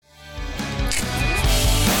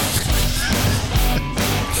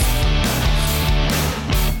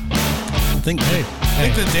think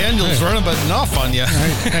that Daniel's running but enough on you.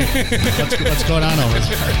 What's going on over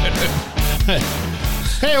there?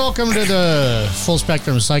 Hey, welcome to the Full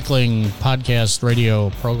Spectrum Cycling Podcast radio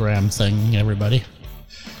program thing, everybody.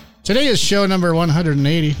 Today is show number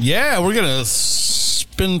 180. Yeah, we're going to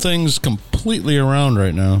spin things completely around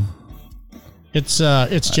right now. It's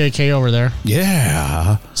JK over there.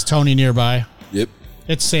 Yeah. It's Tony nearby. Yep.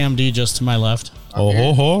 It's Sam D just to my left.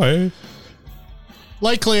 Oh, hoy.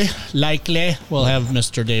 Likely, we'll have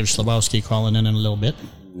Mr. Dave Slabowski calling in a little bit.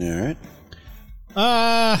 All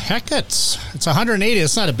right. Heck, it's 180.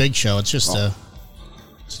 It's not a big show. It's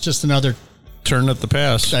just another Turn at the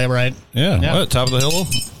pass. right. Yeah. What, top of the hill?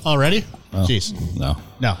 Already? Oh, Jeez. No.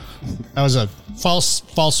 That was a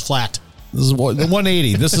false flat. This is the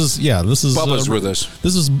 180. This is Bubba's with us.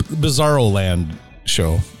 This is Bizarro Land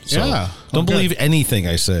show. So Yeah. don't believe anything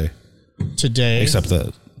I say. Today Except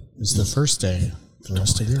that. is the first day the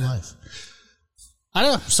rest of your life. I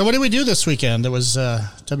don't know. So what did we do this weekend? There was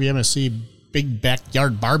WMSC Big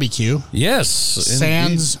Backyard Barbecue. Yes.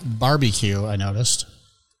 Sans barbecue, I noticed.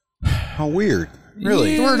 How weird.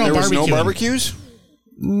 Really? There were no there was no barbecuing. barbecues?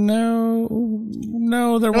 No,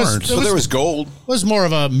 there weren't. So there was gold. It was more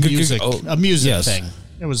of a music yes. thing.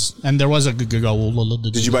 It was, and there was a goal.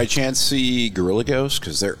 Did you by chance see Gorilla Ghost?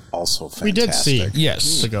 Because they're also fantastic. We did see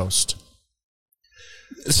Yes. the ghost.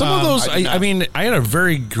 Some of those, I mean, I had a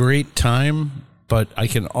very great time, but I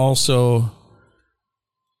can also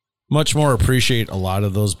much more appreciate a lot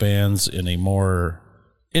of those bands in a more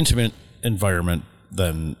intimate environment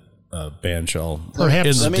than a band shell.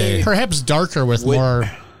 Perhaps darker with more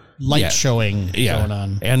light showing going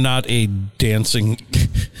on. And not a dancing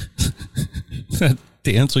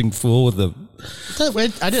fool with a...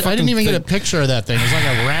 I didn't even get a picture of that thing. It was like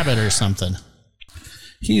a rabbit or something.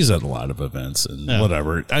 He's at a lot of events and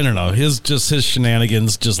whatever. I don't know. His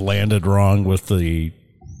shenanigans just landed wrong with the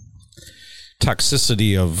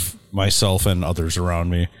toxicity of myself and others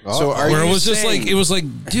around me. So it was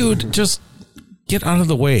like, dude, just get out of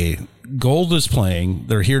the way. Gold is playing.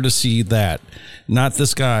 They're here to see that, not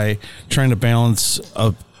this guy trying to balance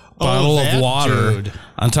a bottle of water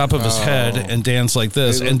on top of his head and dance like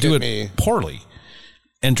this and do it poorly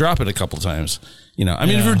and drop it a couple times. You know, I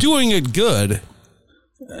mean, if you're doing it good,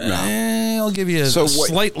 I'll give you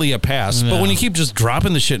slightly a pass. But when you keep just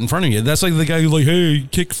dropping the shit in front of you, that's like the guy who's like, hey,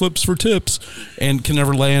 kick flips for tips, and can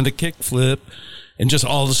never land a kick flip, and just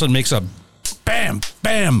all of a sudden makes a bam,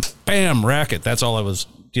 bam, bam racket. That's all I was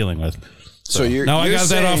dealing with. So I got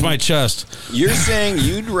that off my chest. You're saying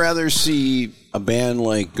you'd rather see a band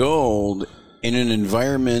like Gold in an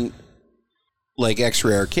environment like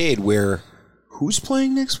X-Ray Arcade, where who's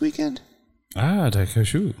playing next weekend?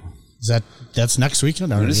 Daikaiju. That's next weekend?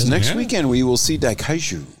 Next weekend we will see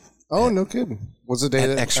Daikaiju. Oh, no kidding. What's the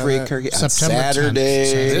day? At X-Ray Arcade. September Saturday.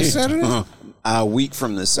 10th. This Saturday? A week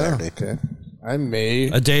from this Saturday. Okay. I may.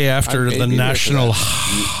 A day after the national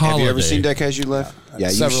holiday. Have you ever seen Daikaiju live? Yeah,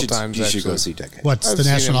 several times. You should go see Daikaiju. What's the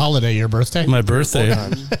national holiday? Your birthday? My birthday.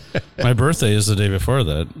 My birthday is the day before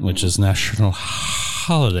that, which is national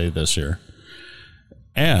holiday this year.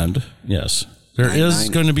 And yes, there is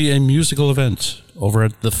going to be a musical event over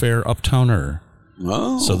at the Fair Uptowner.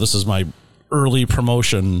 Oh. So this is my early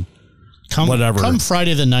promotion. Come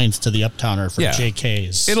Friday the 9th to the Uptowner for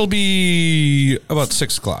JK's. It'll be about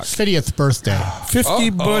 6 o'clock. 50th birthday.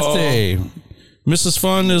 50th birthday. Mrs.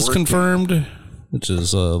 Fun is confirmed, which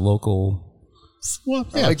is a local. Well,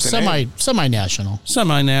 yeah, semi-national.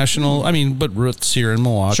 Semi-national. I mean, but roots here in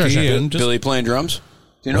Milwaukee. Sure. And Billy playing drums?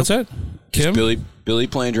 Do you know? What's that? Kim? Billy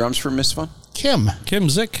playing drums for Miss Fun? Kim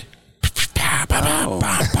Zick.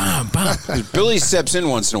 Billy steps in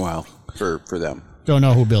once in a while for them. Don't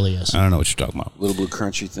know who Billy is. I don't know what you're talking about. Little blue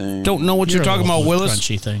crunchy thing. Don't know what you're talking about, Willis.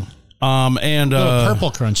 Crunchy thing. And Little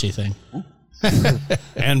purple crunchy thing.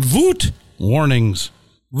 And Voot warnings.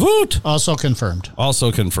 Voot also confirmed.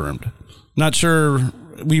 Not sure.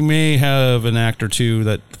 We may have an act or two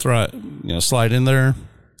that slide in there.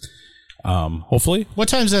 Hopefully. What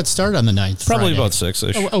time does that start on the 9th? Probably Friday? about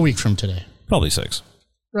 6-ish. A week from today. Probably 6.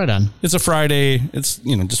 Right on. It's a Friday. It's,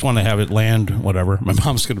 just want to have it land, whatever. My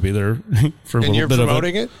mom's going to be there for a little bit of it. And you're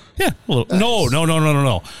promoting it? Yeah.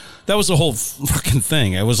 No. That was the whole fucking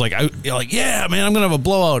thing. I was like, yeah, man, I'm going to have a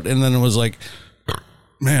blowout. And then it was like,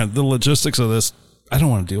 man, the logistics of this, I don't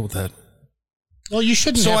want to deal with that. Well, you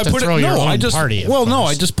shouldn't have to throw your own party. Well, no,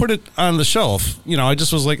 I just put it on the shelf. I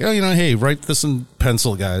just was like, hey, write this in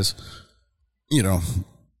pencil, guys.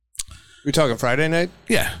 We talking Friday night?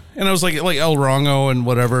 Yeah. And I was like El Rongo and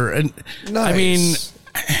whatever. And nice. I mean,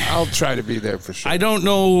 I'll try to be there for sure. I don't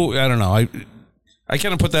know. I I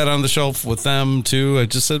kind of put that on the shelf with them too. I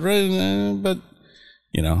just said, but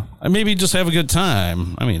I maybe just have a good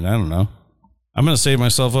time. I mean, I don't know. I'm going to save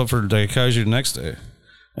myself up for Daikaiju next day.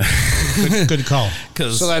 Good call.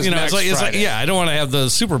 Because So that's next Friday. I don't want to have the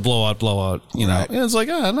super blowout. Right. It's like,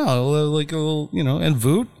 oh no, like and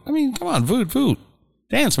Voot. I mean, come on, Voot,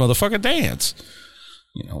 dance, motherfucker, dance.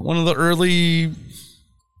 One of the early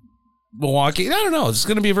Milwaukee. I don't know. It's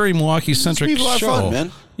going to be a very Milwaukee centric It's gonna be a show, lot of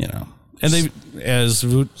fun, man. And they, as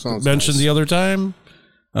Voot Sounds mentioned nice. the other time,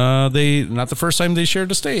 they not the first time they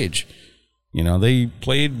shared a stage. They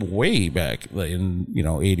played way back in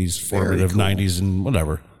 80s, formative cool. 90s, and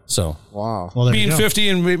whatever. So Wow. Well, there you being go. 50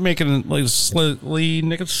 and making like a slightly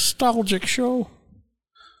nostalgic show.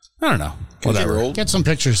 I don't know. Whatever. You're old. Get some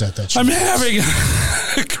pictures at that show. I'm having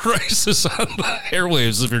a crisis on the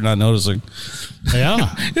airwaves. If you're not noticing,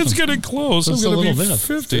 Yeah. it's getting close. Just I'm a going to be little bit.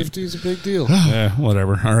 50. 50 is a big deal. Yeah,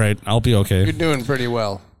 whatever. All right, I'll be okay. You're doing pretty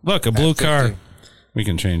well. Look, a blue At 50. car. We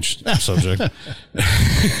can change the subject.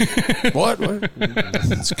 What?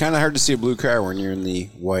 It's kind of hard to see a blue car when you're in the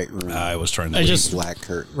white room. I was trying to. I just black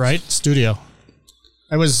curtain. right studio.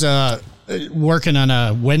 I was working on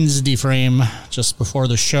a Wednesday frame just before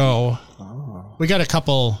the show. We got a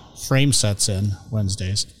couple frame sets in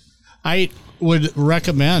Wednesdays. I would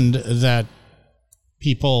recommend that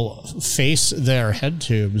people face their head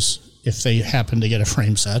tubes if they happen to get a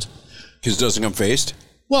frame set. Because it doesn't come faced?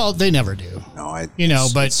 Well, they never do. No,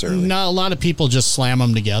 But not a lot of people just slam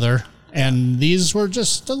them together, and these were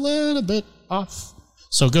just a little bit off.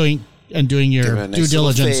 So going and doing Give it your a nice due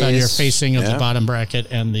little diligence on your face. facing of the Yeah. bottom bracket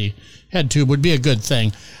and the head tube would be a good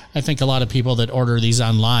thing. I think a lot of people that order these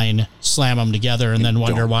online slam them together and then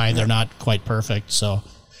wonder why they're not quite perfect. So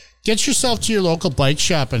get yourself to your local bike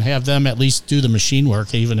shop and have them at least do the machine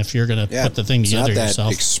work, even if you're going to put the thing together it's not that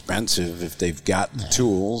yourself. expensive if they've got the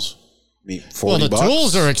tools. I mean, $40. Well, the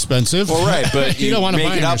tools are expensive. Well, right, but you you don't want to make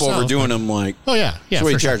buy it them up yourself, over doing but- them like. Oh yeah, yeah. So what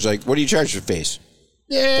do you for sure. charge? Like, what do you charge for face?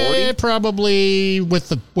 Yeah, probably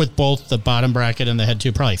with both the bottom bracket and the head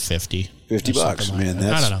tube, probably $50. $50, something like man. that. I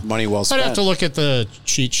That's don't know. money well spent. I'd have to look at the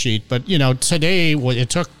cheat sheet, but today it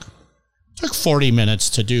took 40 minutes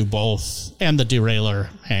to do both and the derailleur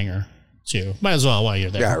hanger too. Might as well while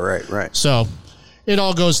you're there. Yeah, right. So it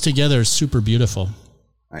all goes together super beautiful.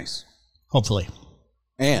 Nice. Hopefully.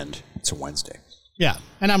 And it's a Wednesday. Yeah,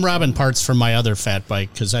 and I'm robbing parts from my other fat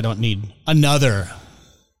bike because I don't need another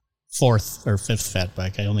fourth or fifth fat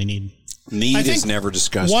bike. I only need Need I think is never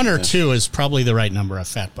discussed. one or man. two is probably the right number of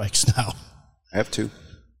fat bikes now. I have two.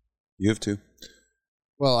 You have two.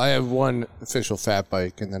 Well, I have one official fat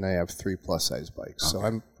bike, and then I have 3 plus-size bikes. So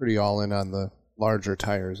I'm pretty all in on the larger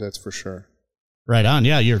tires, that's for sure. Right on.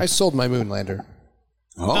 Yeah, you're I sold my Moonlander.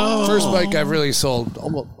 Oh. First bike I've really sold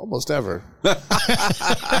almost ever.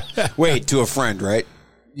 Wait, to a friend, right?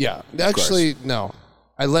 Yeah. Actually, no.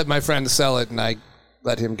 I let my friend sell it, and I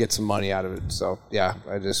let him get some money out of it. So, yeah,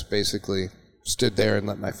 I just basically stood there and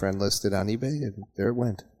let my friend list it on eBay, and there it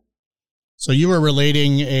went. So you were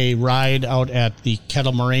relating a ride out at the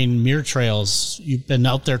Kettle Moraine Muir Trails. You've been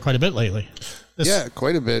out there quite a bit lately. Yeah,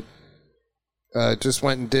 quite a bit. Just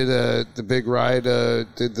went and did the big ride,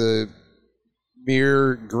 did the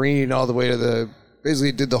Muir Green all the way to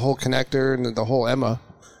basically did the whole connector and the whole Emma.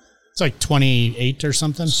 It's like 28 or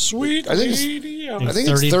something. Sweet. I think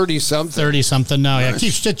it's 30 something. 30 something now. Yeah,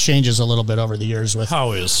 it changes a little bit over the years with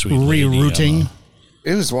How is sweet lady rerouting. Emma?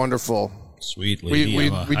 It was wonderful. Sweet lady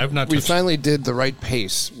Emma. I've not we touched finally did the right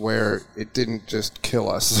pace where it didn't just kill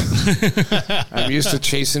us. I'm used to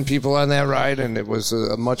chasing people on that ride, and it was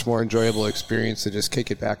a much more enjoyable experience to just kick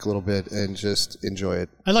it back a little bit and just enjoy it.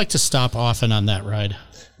 I like to stop often on that ride.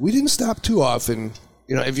 We didn't stop too often.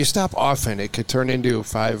 You know, if you stop often, it could turn into a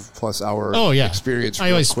 5+ hour Oh, yeah. experience I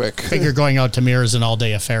real always quick. figure going out to Muir is an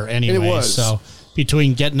all-day affair anyway. was. So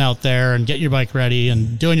between getting out there and getting your bike ready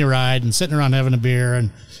and doing your ride and sitting around having a beer and,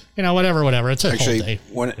 whatever. It's a Actually, whole day,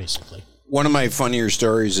 when- basically. One of my funnier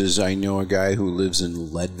stories is I know a guy who lives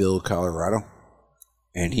in Leadville, Colorado,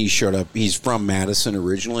 and he showed up. He's from Madison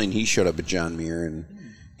originally, and he showed up at John Muir, and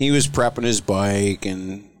he was prepping his bike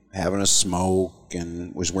and having a smoke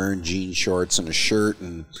and was wearing jean shorts and a shirt,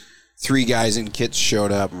 and 3 guys in kits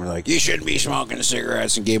showed up and were like, "You shouldn't be smoking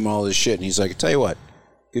cigarettes," and gave him all this shit. And he's like, "I tell you what,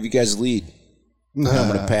 give you guys a lead, and I'm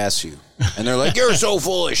going to pass you." And they're like, "You're so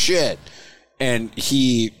full of shit." And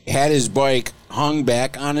he had his bike hung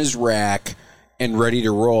back on his rack and ready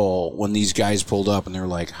to roll when these guys pulled up, and they're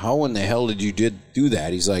like, "How in the hell did you do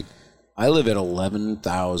that?" He's like, "I live at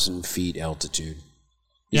 11,000 feet altitude.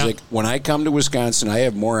 He's Yeah. like, when I come to Wisconsin, I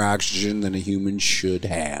have more oxygen than a human should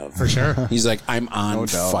have. For sure. He's like, I'm on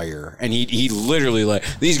fire. And he literally, like,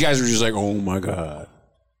 these guys were just like, oh my God.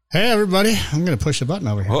 Hey, everybody. I'm going to push the button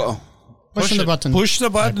over here. Uh-oh. Pushing the button. Push the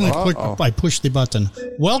button. I pushed the button.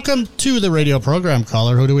 Welcome to the radio program,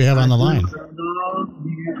 caller. Who do we have on the line?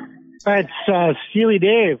 It's Steely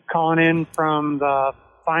Dave calling in from the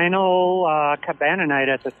final Cabana night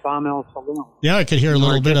at the Sawmill Saloon. Yeah, I could hear a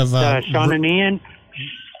little bit of... Sean and Ian.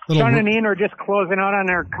 little- Sean and Ian are just closing out on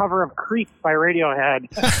their cover of Creep by Radiohead.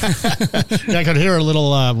 Yeah, I could hear a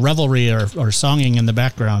little revelry or songing in the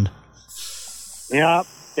background. Yep.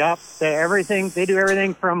 They do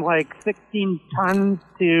everything from like 16 Tons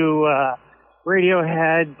to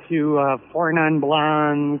Radiohead to Four Non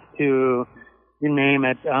Blondes to you name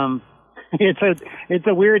it. It's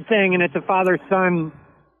a weird thing, and it's a father-son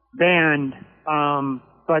band,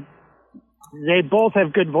 but they both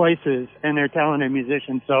have good voices and they're talented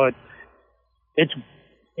musicians. So it's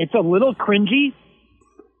a little cringy.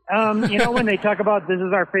 When they talk about this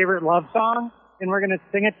is our favorite love song and we're going to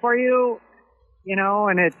sing it for you.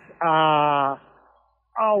 And it's,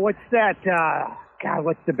 what's that?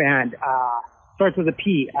 What's the band? Starts with a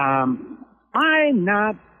P.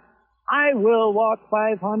 I will walk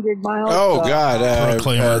 500 miles. Oh, God.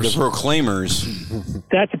 Proclaimers. The Proclaimers.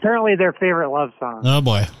 That's apparently their favorite love song. Oh,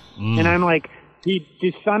 boy. And I'm like, do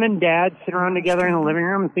son and dad sit around together in the living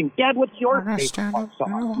room and think, Dad, what's your favorite love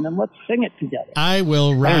song? And then let's sing it together. I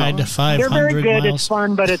will ride 500 They're very good. miles. It's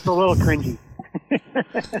fun, but it's a little cringy.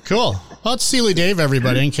 Cool. Well, it's Sealy Dave,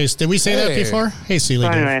 everybody, in case... Did we say that before? Hey, Sealy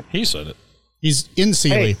Dave. Anyway, He said it. He's in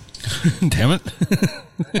Sealy. Damn it.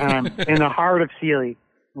 in the heart of Sealy.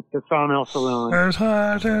 At the Sawmill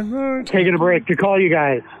Saloon. Taking a break to call you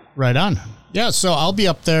guys. Right on. Yeah, so I'll be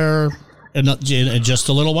up there in just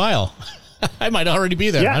a little while. I might already be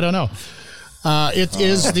there. Yeah. I don't know. It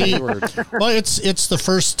is it's the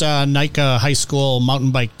first NICA high school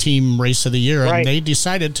mountain bike team race of the year, and Right. they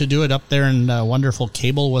decided to do it up there in wonderful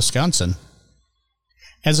Cable, Wisconsin.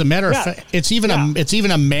 As a matter of fact, it's even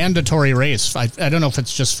a mandatory race. I don't know if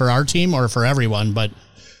it's just for our team or for everyone, but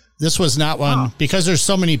this was not one because there's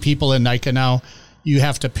so many people in NICA now. You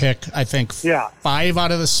have to pick, I think, 5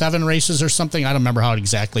 out of the 7 races or something. I don't remember how it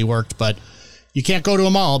exactly worked, but you can't go to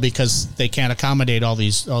them all because they can't accommodate all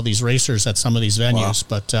these racers at some of these venues. Wow.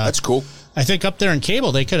 But That's cool. I think up there in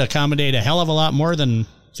Cable, they could accommodate a hell of a lot more than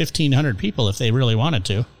 1,500 people if they really wanted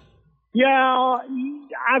to. Yeah,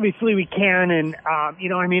 obviously we can, and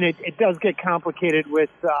it does get complicated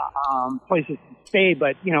with places to stay.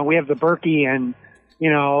 But we have the Berkey and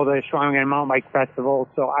the Schwangen Mountain Bike Festival,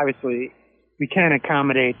 so obviously we can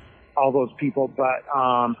accommodate all those people. But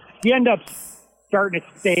you end up starting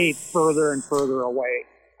to stay further and further away.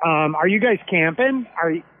 Are you guys camping?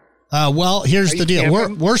 Well, here's the deal.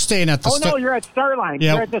 camping? We're staying at the No, you're at Starline.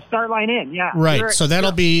 Yeah. You're at the Starline Inn. Yeah, right. So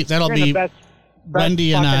that'll be you're in the best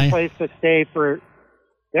Wendy and fucking I. place to stay for.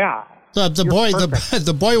 Yeah.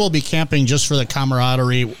 The boy will be camping just for the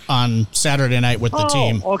camaraderie on Saturday night with the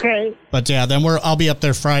team. Okay. But yeah, then I'll be up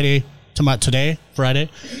there Friday. Friday,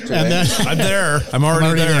 and then I'm there. I'm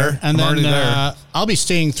already there. And I'm already then there. I'll be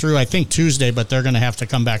staying through I think Tuesday, but they're going to have to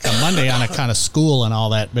come back on Monday on account of school and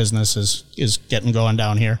all that business is getting going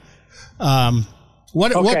down here.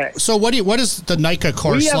 What is the NICA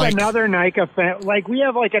course we have like? another NICA we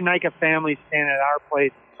have like a NICA family staying at our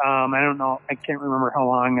place. I don't know. I can't remember how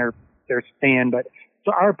long they're staying, but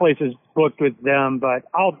so our place is booked with them. But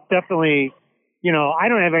I'll definitely, I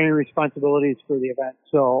don't have any responsibilities for the event,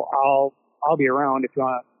 so I'll be around if you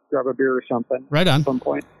want to grab a beer or something. Right on. At some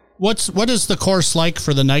point. What is the course like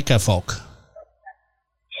for the NICA folk?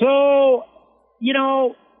 So,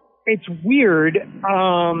 it's weird.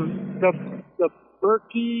 The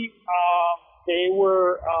Berkey, they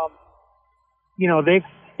were,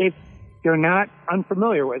 they're not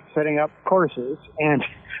unfamiliar with setting up courses, and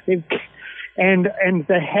and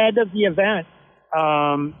the head of the event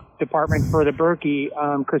department for the Berkey,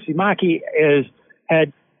 Chrissy Maki,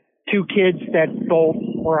 had 2 kids that both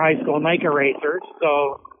were high school NICA racers,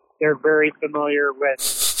 so they're very familiar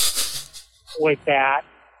with that.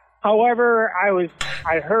 However,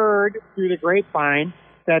 I heard through the grapevine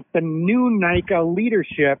that the new NICA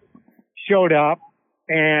leadership showed up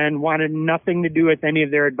and wanted nothing to do with any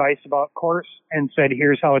of their advice about course and said,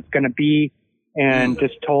 here's how it's going to be, and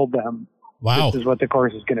just told them this is what the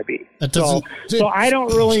course is going to be. So I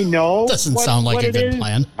don't really know. Doesn't sound like a good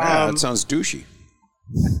plan. That sounds douchey.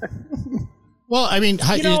 Well, I mean,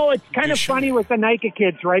 it's kind of funny with the NICA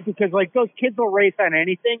kids, right? Because like those kids will race on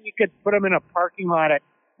anything. You could put them in a parking lot at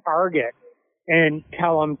Target and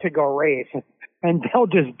tell them to go race, and they'll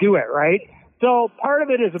just do it, right? So part of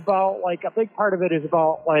it is about like, a big part of it is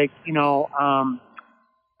about like,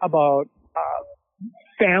 about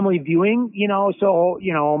family viewing, so,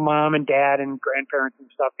 mom and dad and grandparents and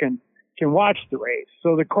stuff can watch the race.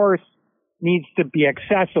 So the course needs to be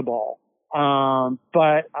accessible.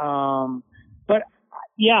 But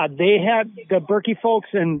yeah, they have the Berkey folks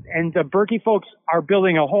and the Berkey folks are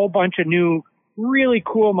building a whole bunch of new, really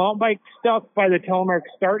cool mountain bike stuff by the Telemark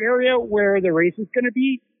start area where the race is going to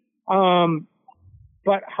be.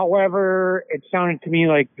 But however, it sounded to me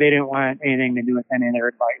like they didn't want anything to do with any of their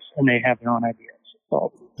advice and they have their own ideas.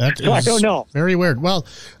 So I don't know. Very weird. Well,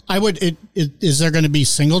 is there going to be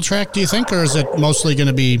single track, do you think, or is it mostly going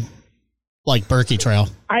to be like Berkey Trail?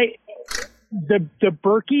 The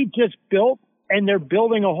Berkey just built, and they're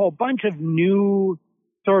building a whole bunch of new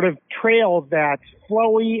sort of trail that's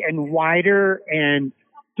flowy and wider and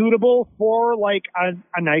suitable for like a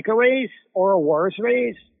NICA race or a Wars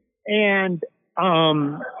race. And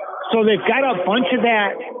so they've got a bunch of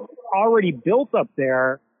that already built up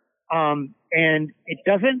there. And it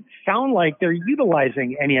doesn't sound like they're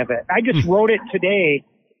utilizing any of it. I just wrote it today,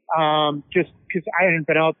 just because I hadn't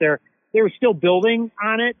been out there. They were still building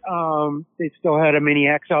on it. They still had a Mini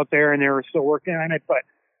X out there and they were still working on it, but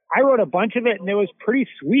I wrote a bunch of it and it was pretty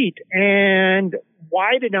sweet and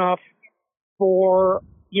wide enough for,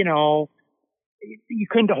 you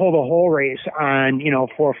couldn't hold a whole race on,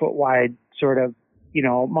 4 foot wide sort of,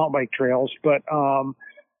 mountain bike trails, but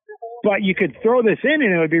you could throw this in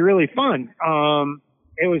and it would be really fun.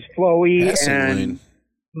 It was flowy and,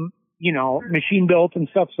 machine built and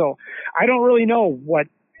stuff. So I don't really know what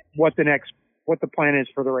the plan is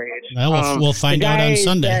for the race. Well, we'll find out on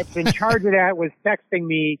Sunday. The guy that's in charge of that was texting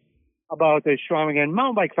me about the Schwamigan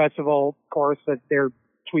Mountain Bike Festival course that they're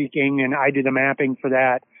tweaking, and I do the mapping for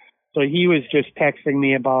that. So he was just texting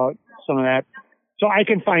me about some of that. So I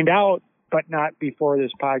can find out, but not before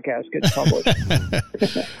this podcast gets published.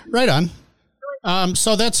 Right on.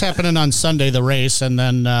 So that's happening on Sunday, the race, and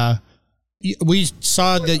then we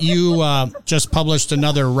saw that you just published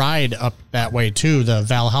another ride up that way too, the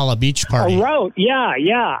Valhalla Beach Party. A route, yeah.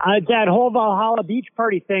 That whole Valhalla Beach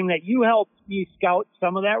Party thing that you helped me scout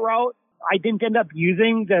some of that route. I didn't end up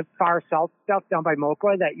using the far south stuff down by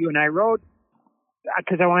Moqua that you and I rode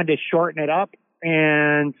because I wanted to shorten it up.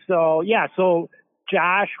 And so, so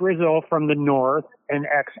Josh Rizzo from the North and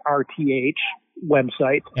XRTH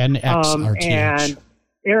website. And XRTH. And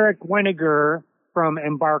Eric Weniger from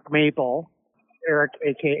Embark Maple, Eric,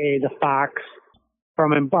 a.k.a. the Fox,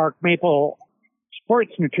 from Embark Maple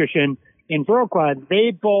Sports Nutrition in Broquad.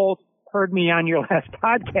 They both heard me on your last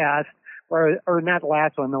podcast, or not the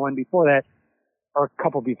last one, the one before that, or a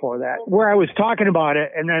couple before that, where I was talking about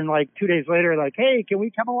it. And then like 2 days later, like, hey, can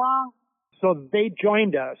we come along? So they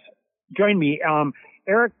joined me.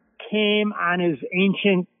 Eric came on his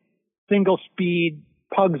ancient single speed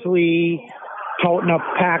Pugsley, toting a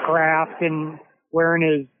pack raft and wearing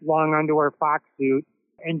his long underwear Fox suit.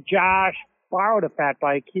 And Josh borrowed a fat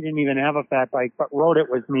bike. He didn't even have a fat bike, but rode it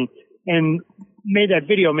with me and made that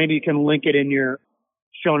video. Maybe you can link it in your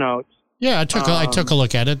show notes. Yeah, I took a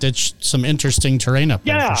look at it. It's some interesting terrain up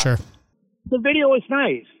there for sure. The video was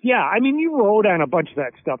nice. Yeah, I mean, you rode on a bunch of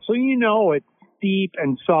that stuff, so it's steep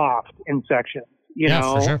and soft in sections, you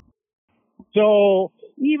know? For sure. So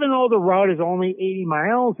even though the route is only 80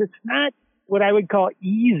 miles, it's not what I would call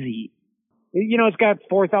easy. It's got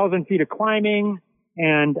 4,000 feet of climbing,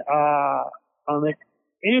 and it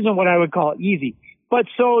isn't what I would call easy. But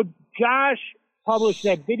so Josh published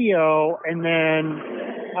that video, and then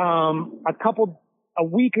a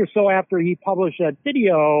week or so after he published that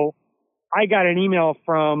video, I got an email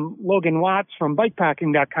from Logan Watts from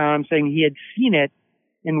bikepacking.com saying he had seen it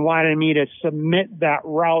and wanted me to submit that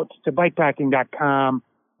route to bikepacking.com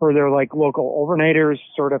for their local overnighters,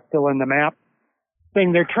 sort of fill in the map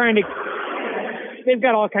thing. They've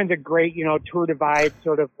got all kinds of great, Tour Divide,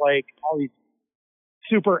 sort of all these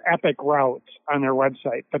super epic routes on their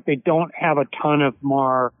website, but they don't have a ton of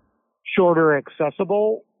more shorter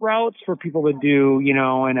accessible routes for people to do, in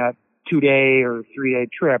a 2-day or 3-day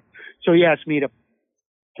trip. So he asked me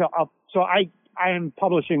so I am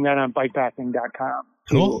publishing that on bikepacking.com.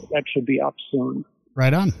 Cool. So that should be up soon.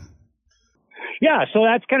 Right on. Yeah, so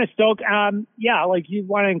that's kind of stoked. You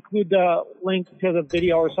want to include the link to the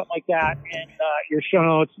video or something like that in your show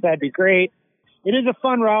notes, that'd be great. It is a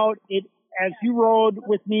fun route. As you rode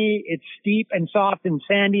with me, it's steep and soft and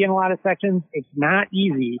sandy in a lot of sections. It's not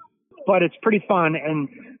easy, but it's pretty fun. And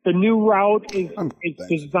the new route is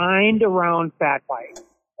designed around fat bike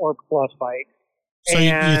or plus bike. So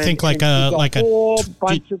you think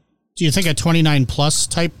do you think a 29 plus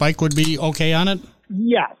type bike would be okay on it?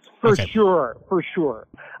 Yes. For sure.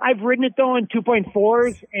 I've ridden it though in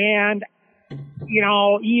 2.4s, and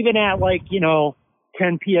even at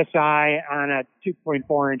 10 psi on a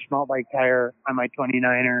 2.4 inch mountain bike tire on my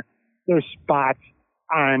 29er, there's spots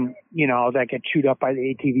on that get chewed up by the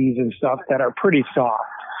ATVs and stuff that are pretty soft.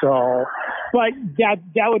 So, but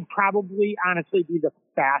that would probably honestly be the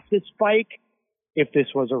fastest bike if this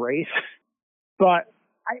was a race. But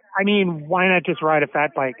I mean, why not just ride a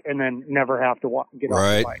fat bike and then never have to get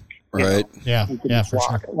off the bike? Right. Yeah, for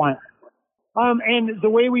sure. And the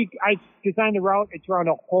way I designed the route, it's around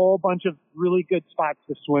a whole bunch of really good spots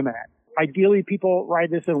to swim at. Ideally, people ride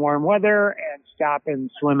this in warm weather and stop and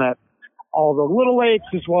swim at all the little lakes,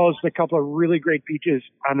 as well as the couple of really great beaches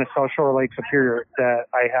on the South Shore Lake Superior that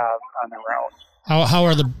I have on the route. How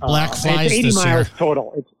are the black flies it's 80 this miles year?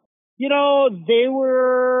 total. They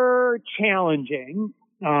were challenging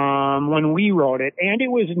when we rode it, and it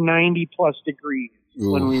was 90 plus degrees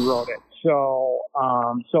when we rode it. So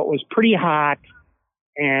it was pretty hot,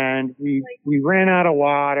 and we ran out of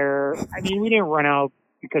water. I mean, we didn't run out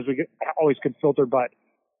because we always could filter, but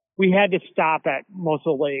we had to stop at most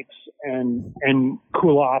of the lakes and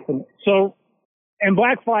cool off. And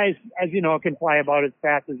black flies, as you know, can fly about as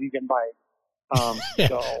fast as you can bite.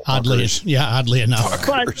 Oddly enough.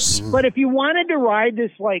 But if you wanted to ride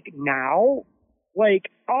this now,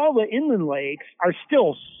 all the inland lakes are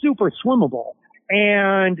still super swimmable.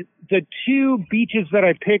 And the two beaches that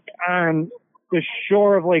I picked on the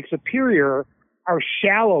shore of Lake Superior are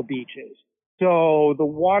shallow beaches. So the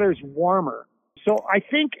water's warmer. So I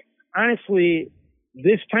think, honestly,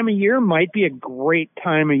 this time of year might be a great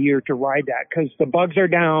time of year to ride that because the bugs are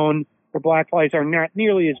down, the black flies are not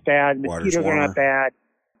nearly as bad, mosquitoes are not bad,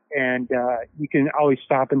 and you can always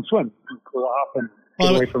stop and swim and cool off and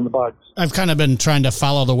get away from the bugs. I've kind of been trying to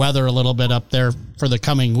follow the weather a little bit up there for the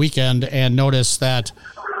coming weekend and notice that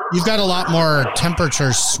you've got a lot more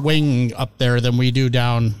temperature swing up there than we do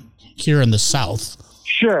down here in the south.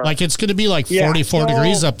 Sure. It's going to be 44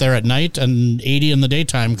 degrees up there at night and 80 in the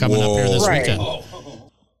daytime coming up here this weekend.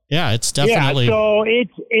 Yeah, it's definitely. Yeah, so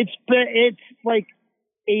it's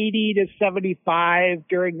 80 to 75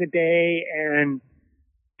 during the day and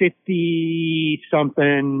 50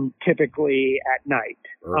 something typically at night.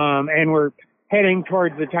 And we're heading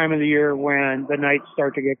towards the time of the year when the nights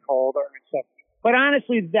start to get colder and stuff. But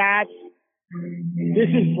honestly, this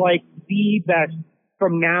is the best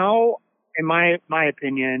from now, in my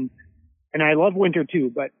opinion, and I love winter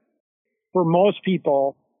too, but for most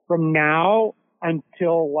people, from now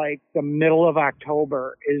until the middle of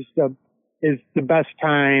October is the best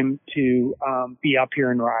time to be up here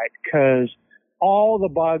and ride, because all the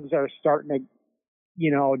bugs are starting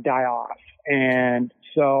to, die off. And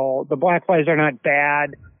so the black flies are not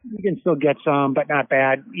bad. You can still get some, but not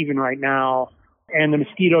bad even right now. And the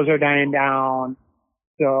mosquitoes are dying down.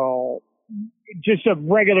 So just a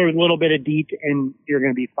regular little bit of DEET and you're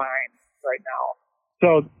going to be fine right now.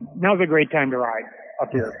 So now's a great time to ride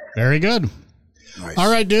up here. Very good. Nice. All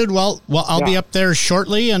right, dude. Well, I'll be up there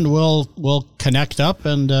shortly and we'll connect up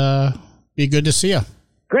and be good to see you.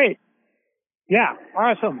 Great. Yeah.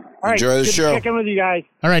 Awesome. All right. Enjoy the show. Check in with you guys.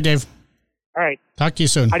 All right, Dave. All right. Talk to you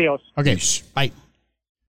soon. Adios. Okay. Bye.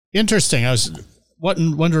 Interesting. I was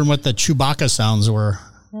wondering what the Chewbacca sounds were.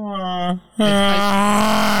 Me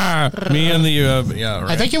and the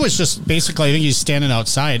right. I think it was just basically. I think he's standing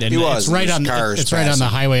outside, and it's right on. It's right on the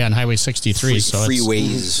highway on Highway 63.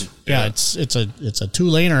 Freeways. Yeah, it's a two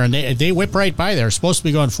laner, and they whip right by there. Supposed to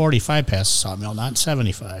be going 45 past Sawmill, not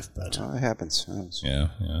 75. But it happens. Yeah.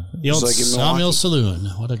 The old Sawmill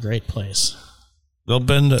Saloon. What a great place. They'll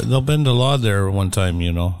bend a log there one time,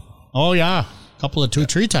 Oh yeah, a couple of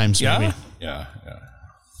 2-3 times maybe. Yeah.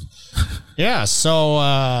 Yeah, so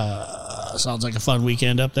sounds like a fun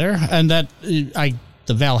weekend up there. And the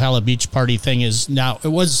Valhalla Beach Party thing is now, it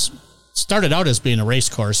was started out as being a race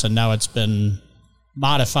course, and now it's been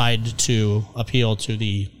modified to appeal to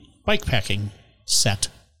the bikepacking set.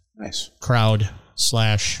 Nice. Crowd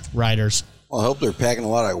 / riders. Well, I hope they're packing a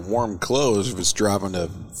lot of warm clothes if it's dropping to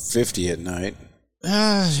 50 at night.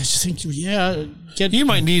 I just think, You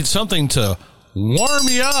might need something to warm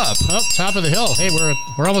you up. Oh, top of the hill. Hey,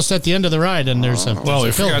 we're almost at the end of the ride, and there's a well,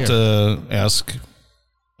 we forgot to ask.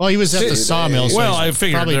 Well, he was at the Sawmill. So well, I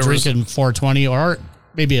figured probably drinking 420 or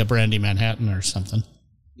maybe a brandy Manhattan or something.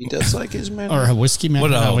 He does like his Manhattan. Or a whiskey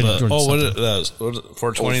Manhattan. What is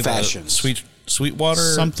 420? Old fashioned. Sweet water?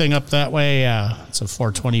 Something up that way. Yeah, it's a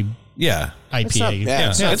 420 IPA. It's not bad.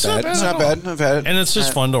 It's not bad. I've had it. And it's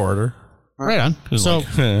just fun to order. Right on. So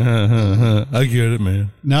I get it,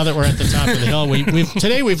 man. Now that we're at the top of the hill,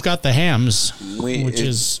 we've got the hams, which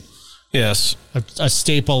is Yes. a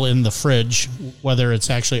staple in the fridge, whether it's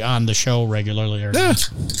actually on the show regularly or not.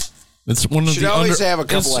 It's one of Should the always have a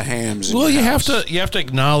couple of hams. In your house. you have to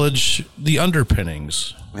acknowledge the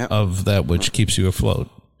underpinnings of that which keeps you afloat.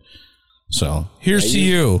 So here's to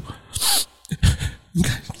you. I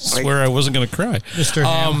swear I wasn't going to cry, Mr.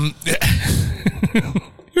 Ham.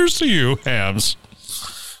 Here's to you, hams.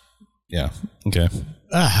 Yeah. Okay.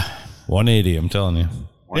 180. I'm telling you.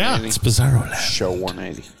 Yeah. It's Bizarro Land. Show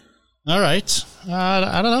 180. All right.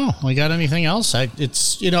 I don't know. We got anything else?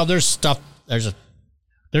 It's there's stuff.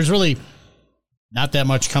 There's really not that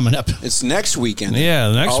much coming up. It's next weekend. Yeah,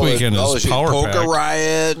 the next weekend is Power Polka Pack.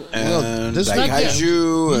 Riot and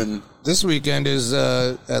Daikaiju and This weekend is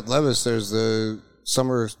at Levis. There's the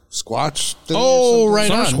summer squatch thing. Oh, right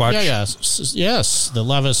Summer on. Squatch. Yeah. Yes. The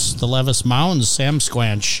Levis Mounds Sam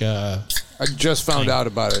Squanch. I just found out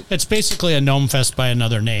about it. It's basically a Gnome Fest by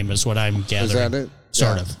another name, is what I'm gathering. Is that it?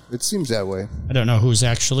 Sort Yeah, of. It seems that way. I don't know who's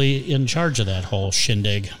actually in charge of that whole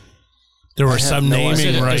shindig. There were some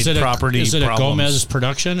naming right property Is it a problems. Gomez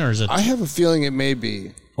production or is it? I have a feeling it may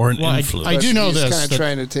be. Or an Well, influence. I do know He's this. kind of that-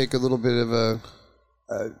 trying to take a little bit of a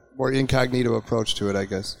more incognito approach to it, I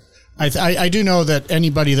guess. I do know that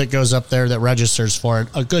anybody that goes up there that registers for it,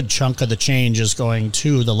 a good chunk of the change is going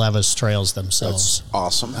to the Levis trails themselves.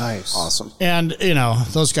 awesome. Nice. Awesome. And,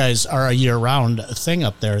 those guys are a year-round thing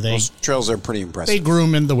up there. They Those trails are pretty they impressive.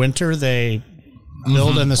 groom in the winter, they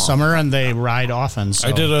build in the summer, and they ride often. So.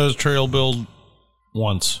 I did a trail build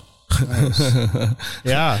once.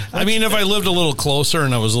 Yeah. I mean, if I lived a little closer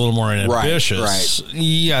and I was a little more ambitious,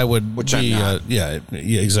 yeah, I would. Which I'm not. Yeah,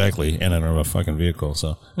 exactly. And I don't have a fucking vehicle,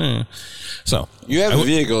 so. So You have a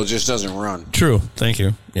vehicle, it just doesn't run. true. Thank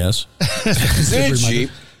you. Yes. Isn't it Jeep?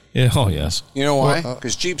 Yeah. Oh, yes. You know why?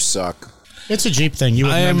 Because Jeeps suck. It's a Jeep thing. You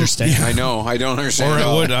wouldn't understand. I know. I don't Or understand.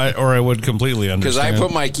 at all. I would completely Because understand. I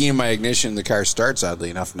put my key in my ignition, the car starts, oddly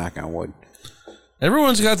enough, knock on wood.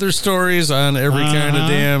 Everyone's got their stories on every kind of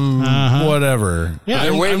damn whatever. Yeah,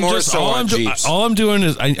 They're way more so all on Jeeps. all I'm doing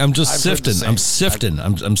is I'm just I've heard the sifting. same. I'm sifting.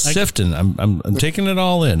 I'm sifting. I'm taking it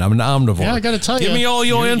all in. I'm an omnivore. Yeah, I got to tell you. Give me all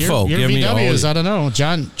your info. Your Give me all. VWs, I don't know.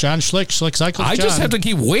 John Schlick Cycles. I just have to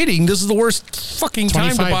keep waiting. This is the worst fucking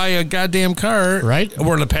time to 25. buy a goddamn car, Right?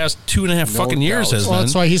 Or the past 2.5 fucking years doubt. has Well, been.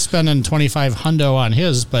 that's why he's spending $25,000 on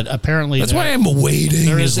his, but apparently That's why I'm waiting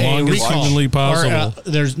there as is a long as recall. humanly possible.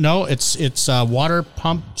 Or, it's a water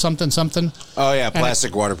pump something, Oh, yeah,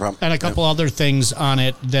 plastic water pump. and a couple other things on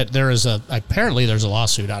it that apparently there's a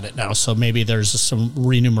lawsuit on it now, so maybe there's some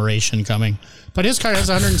remuneration coming. But his car has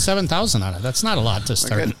 107,000 on it. That's not a lot to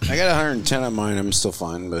start. I got 110 on mine. I'm still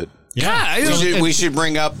fine, but Yeah, we should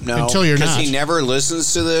bring up now Until you're because not. he never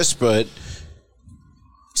listens to this, but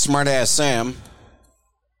smartass Sam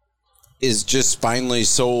is just finally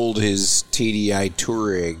sold his TDI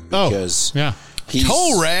Touareg because yeah. he's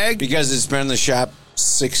Touareg? because it's been in the shop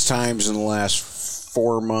 6 times in the last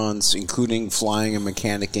 4 months, including flying a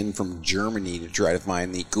mechanic in from Germany to try to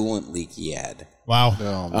find the coolant leak he had.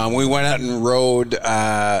 Wow. We went out and rode.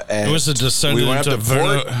 It was a descendant we went up of to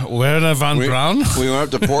Port. Werner von Braun. We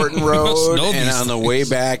went up to Portland Road, know and these on the way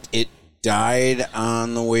back, it died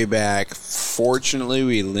on the way back. Fortunately,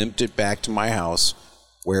 we limped it back to my house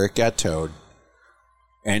where it got towed.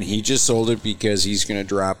 And he just sold it because he's going to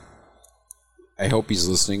drop, I hope he's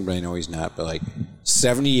listening, but I know he's not, but like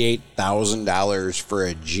 $78,000 for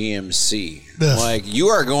a GMC. Like, you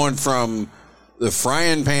are going from the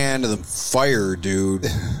frying pan to the fire, dude,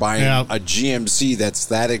 buying Yeah. a GMC that's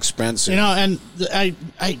that expensive. And I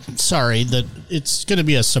sorry that it's going to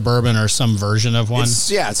be a Suburban or some version of one. It's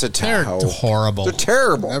a They're Tahoe. horrible. They're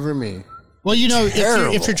terrible. Never me. Well,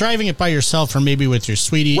 Terrible. if you're driving it by yourself or maybe with your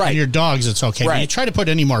sweetie Right. and your dogs, it's okay. But Right. you try to put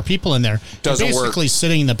any more people in there, Doesn't you're basically work.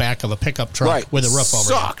 sitting in the back of a pickup truck Right. with a roof over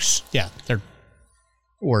Sucks. it. Yeah, they're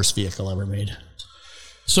worst vehicle ever made.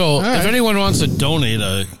 So, right. if anyone wants to donate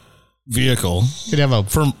a vehicle Could have a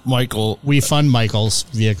for Michael, We Fund Michael's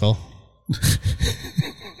vehicle.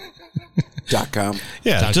 .com.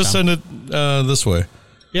 yeah, just .com. send it this way.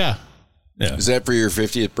 Yeah. Yeah. Is that for your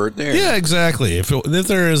 50th birthday? Yeah, exactly. If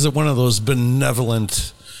there is one of those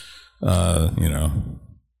benevolent,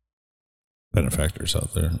 benefactors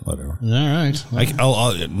out there, whatever. All right.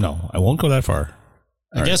 I won't go that far.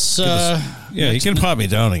 I guess. Yeah, you can pop me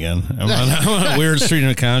down again. I'm on a weird street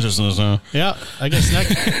of consciousness now. Yeah. I guess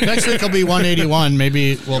next week will be 181.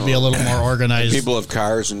 Maybe we'll be a little more organized. People have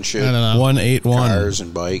cars and shit. I don't know. 181. Cars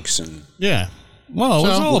and bikes and Yeah. Well,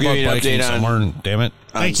 it's So- all We'll give about you an biking update on- somewhere. Damn it!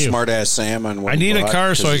 on Thank you. Smartass Sam on what I he need a bought,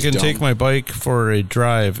 car so 'cause I he's can dumb. take my bike for a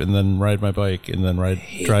drive and then ride my bike and then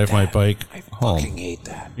drive my bike I home. fucking hate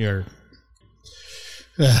that. You're.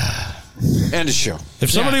 End of show.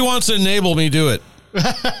 If somebody wants to enable me, do it. All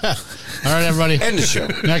right, everybody. End of show.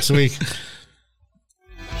 Next week.